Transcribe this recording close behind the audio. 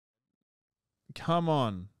Come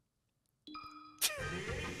on.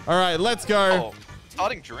 All right, let's go. Oh,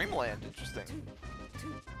 starting Dreamland. Interesting.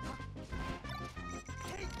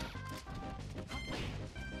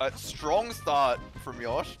 A strong start from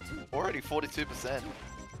Yosh. Already 42%.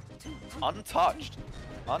 Untouched.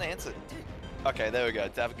 Unanswered. Okay, there we go.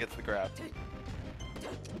 Davin gets the grab.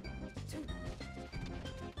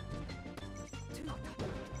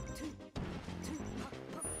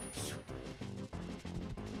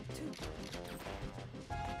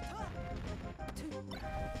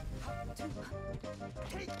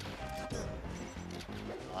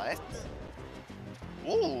 Nice.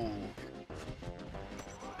 Ooh.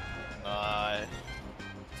 Nice.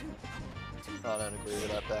 I don't agree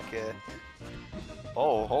with that back air.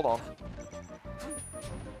 Oh, hold on.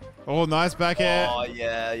 Oh, nice back air. Oh,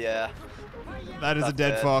 yeah, yeah. That is a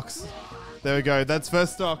dead fox. There we go. That's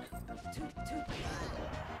first stock.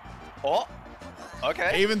 Oh,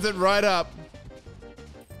 okay. Evens it right up.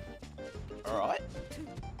 All right.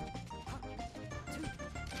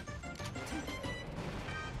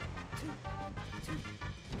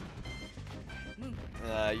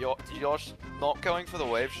 Yosh not going for the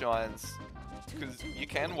wave shines because you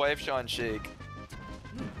can wave shine Sheik.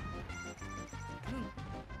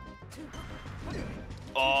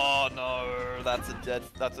 Oh no, that's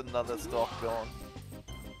another stock gone.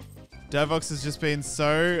 Davox has just been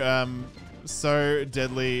so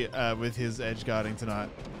deadly with his edge guarding tonight.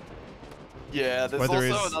 Yeah,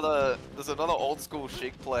 there's another old school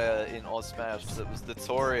Sheik player in Oz Smash that was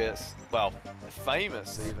notorious, well,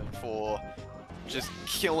 famous even for just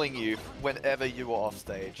killing you whenever you were off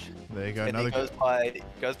stage. There you go. And another he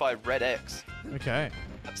goes by Red X. Okay.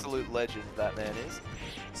 Absolute legend that man is.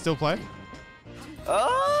 Still play?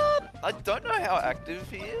 I don't know how active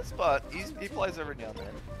he is, but he plays every now and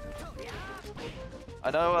then.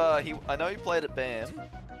 I know he played at BAM.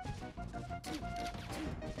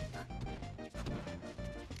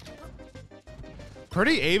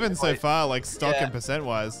 Pretty even so far, like stock and percent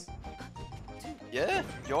wise. Yeah,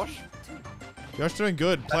 Yosh. Yosh doing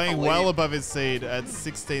good, playing well above his seed at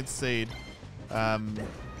 16th seed.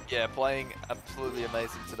 Yeah, playing absolutely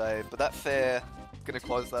amazing today. But that fair, gonna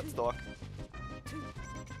close that stock.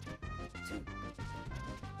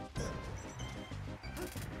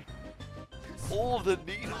 All the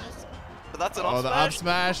needles. But that's an up smash. The up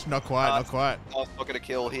smash, not quite, not quite. No, it's not gonna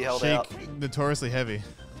kill. He held Sheik, out. Notoriously heavy.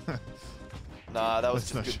 Nah, that was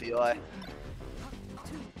just good DI.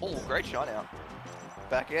 Oh, great shot out.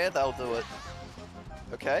 Back air, that'll do it.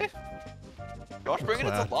 Okay. Josh bringing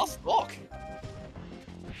it to last stock.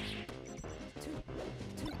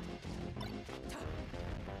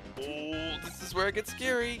 Oh, this is where it gets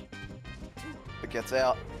scary. It gets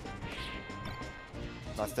out.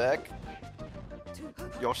 Nice tag.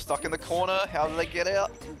 Yosh stuck in the corner. How do they get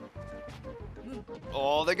out?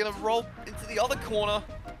 Oh, they're gonna roll into the other corner.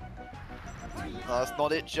 No, that's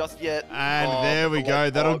not it just yet. And there we go.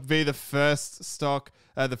 That'll be the first stock,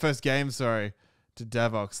 the first game, sorry, to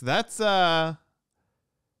Davox. That's that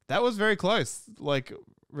was very close, like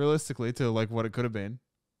realistically, to like what it could have been.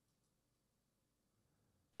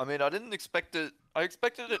 I mean, I didn't expect it. I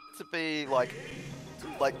expected it to be like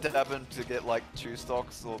Davin to get like 2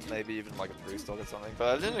 stocks or maybe even like a 3 stock or something,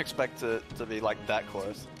 but I didn't expect it to be like that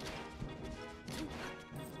close.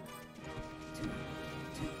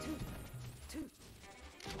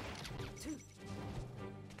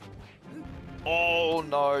 Oh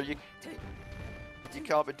no, you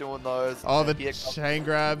can't be doing those. Oh, the chain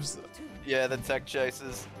grabs. Yeah, the tech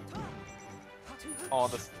chases. Oh,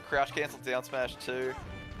 the crouch cancel down smash too.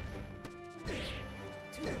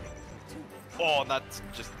 Oh, that's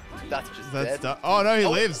just dead. Oh no, he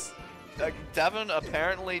lives. Davin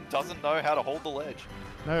apparently doesn't know how to hold the ledge.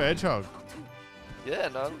 No edgehog. Yeah,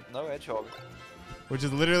 no edgehog. Which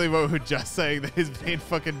is literally what we were just saying that he's been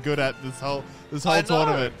fucking good at this whole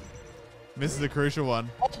tournament. Misses a crucial one.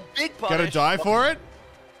 Oh, big punish. Gotta die for it?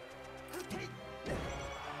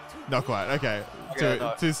 Not quite. Okay.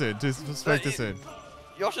 Too soon. Spoke too soon.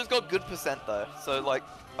 Yosh has got good percent though. So like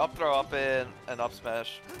up throw, up air, and up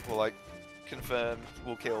smash will like confirm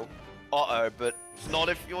will kill. Uh-oh, but not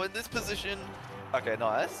if you're in this position. Okay,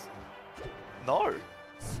 nice. No.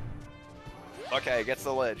 Okay, gets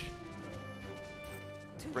the ledge.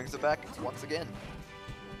 Brings it back once again.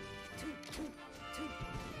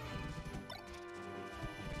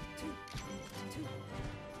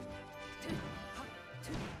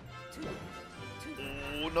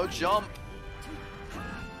 Oh, no jump.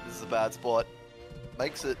 This is a bad spot.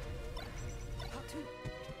 Makes it.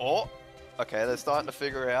 Oh, okay, they're starting to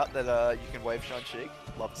figure out that you can wave shine Sheik.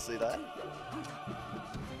 Love to see that.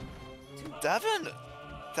 Davin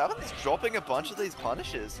Davin's dropping a bunch of these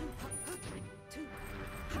punishes.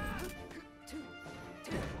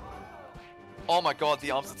 Oh my god,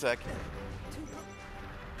 the arms attack.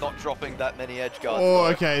 Not dropping that many edge guards. Oh,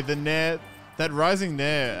 though. okay. The nair, that rising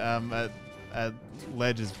nair at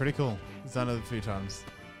ledge is pretty cool. It's done it a few times.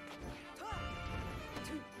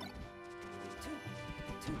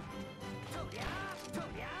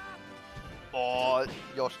 Oh,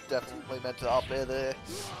 Yosh definitely meant to up air there.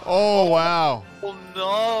 Oh, wow. Oh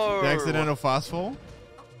no! The accidental fast fall?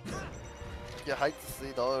 You hate to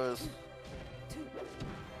see those.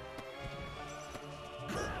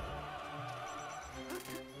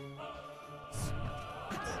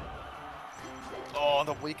 Oh,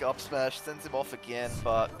 the weak up smash sends him off again,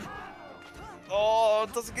 but... Oh,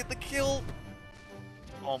 doesn't get the kill!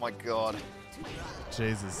 Oh my god.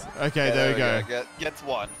 Jesus. Okay, yeah, there we go. Gets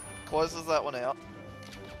one. Closes that one out.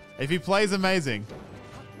 If he plays amazing.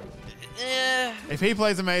 Yeah. If he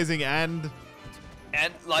plays amazing and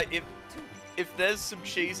like if there's some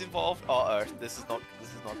cheese involved, uh oh, this is not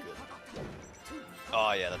good.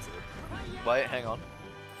 Oh yeah, that's it. Wait, hang on.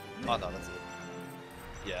 Oh no, that's it.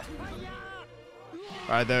 Yeah.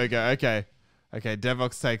 Alright, there we go. Okay. Okay,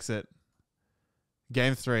 Davox takes it.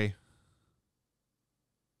 Game 3.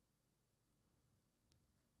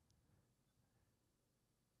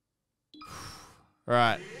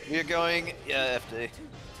 Alright. We're going, yeah, FD.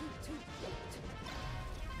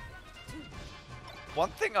 One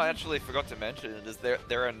thing I actually forgot to mention is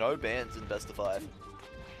there are no bans in Best of 5.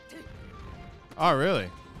 Oh, really?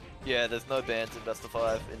 Yeah, there's no bans in Best of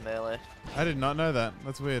 5 in Melee. I did not know that.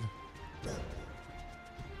 That's weird.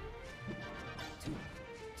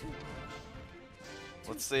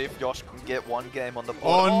 Let's see if Yosh can get one game on the board.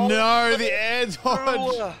 Oh no, the air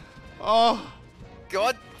dodge! Oh.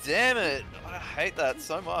 God damn it! I hate that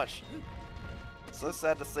so much. So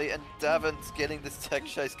sad to see, and Davin's getting this tech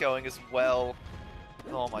chase going as well.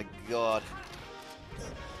 Oh my god.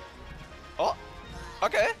 Oh,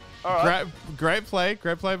 okay, alright. Great play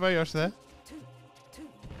by Yosh there.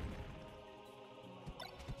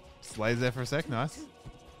 Slays there for a sec, nice.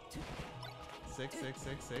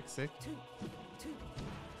 Sick.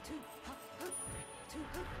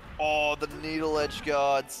 Oh, the needle edge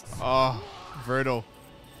guards. Oh, brutal.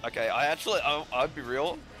 Okay, I'd be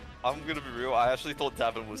real. I'm gonna be real. I actually thought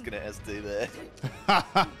Davin was gonna SD there.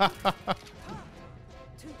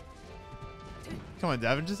 Come on,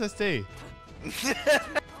 Davin, just SD.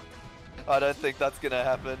 I don't think that's gonna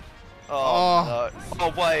happen. Oh, no.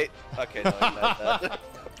 Oh wait. Okay, no, you made that.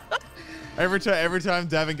 Every time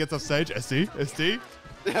Davin gets off stage, SD.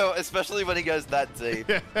 You know, especially when he goes that deep.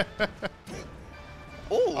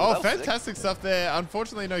 Oh, fantastic stuff there.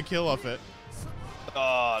 Unfortunately, no kill off it.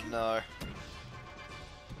 Oh, no.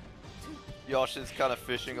 Yosh is kind of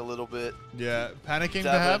fishing a little bit. Yeah, panicking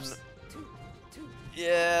perhaps?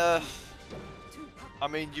 Yeah. I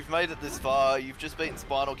mean, you've made it this far. You've just beaten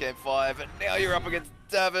Spinal Game 5, and now you're up against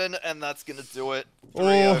Davin, and that's going to do it.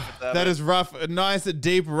 Oh, that is rough. A nice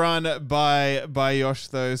deep run by Yosh,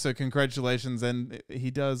 though. So congratulations, and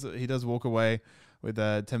he does walk away with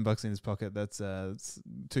 $10 in his pocket. That's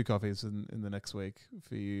 2 coffees in the next week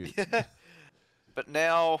for you. Yeah. But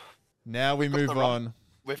now we move on.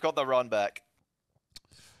 We've got the run back.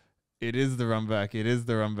 It is the run back. We've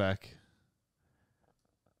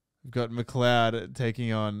got McLeod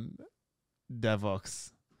taking on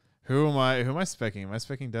Davox. Who am I specking? Am I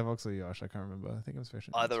specking Davox or Yosh? I can't remember. I think I'm specking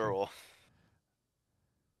either or. I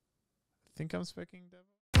think I'm specking Davox.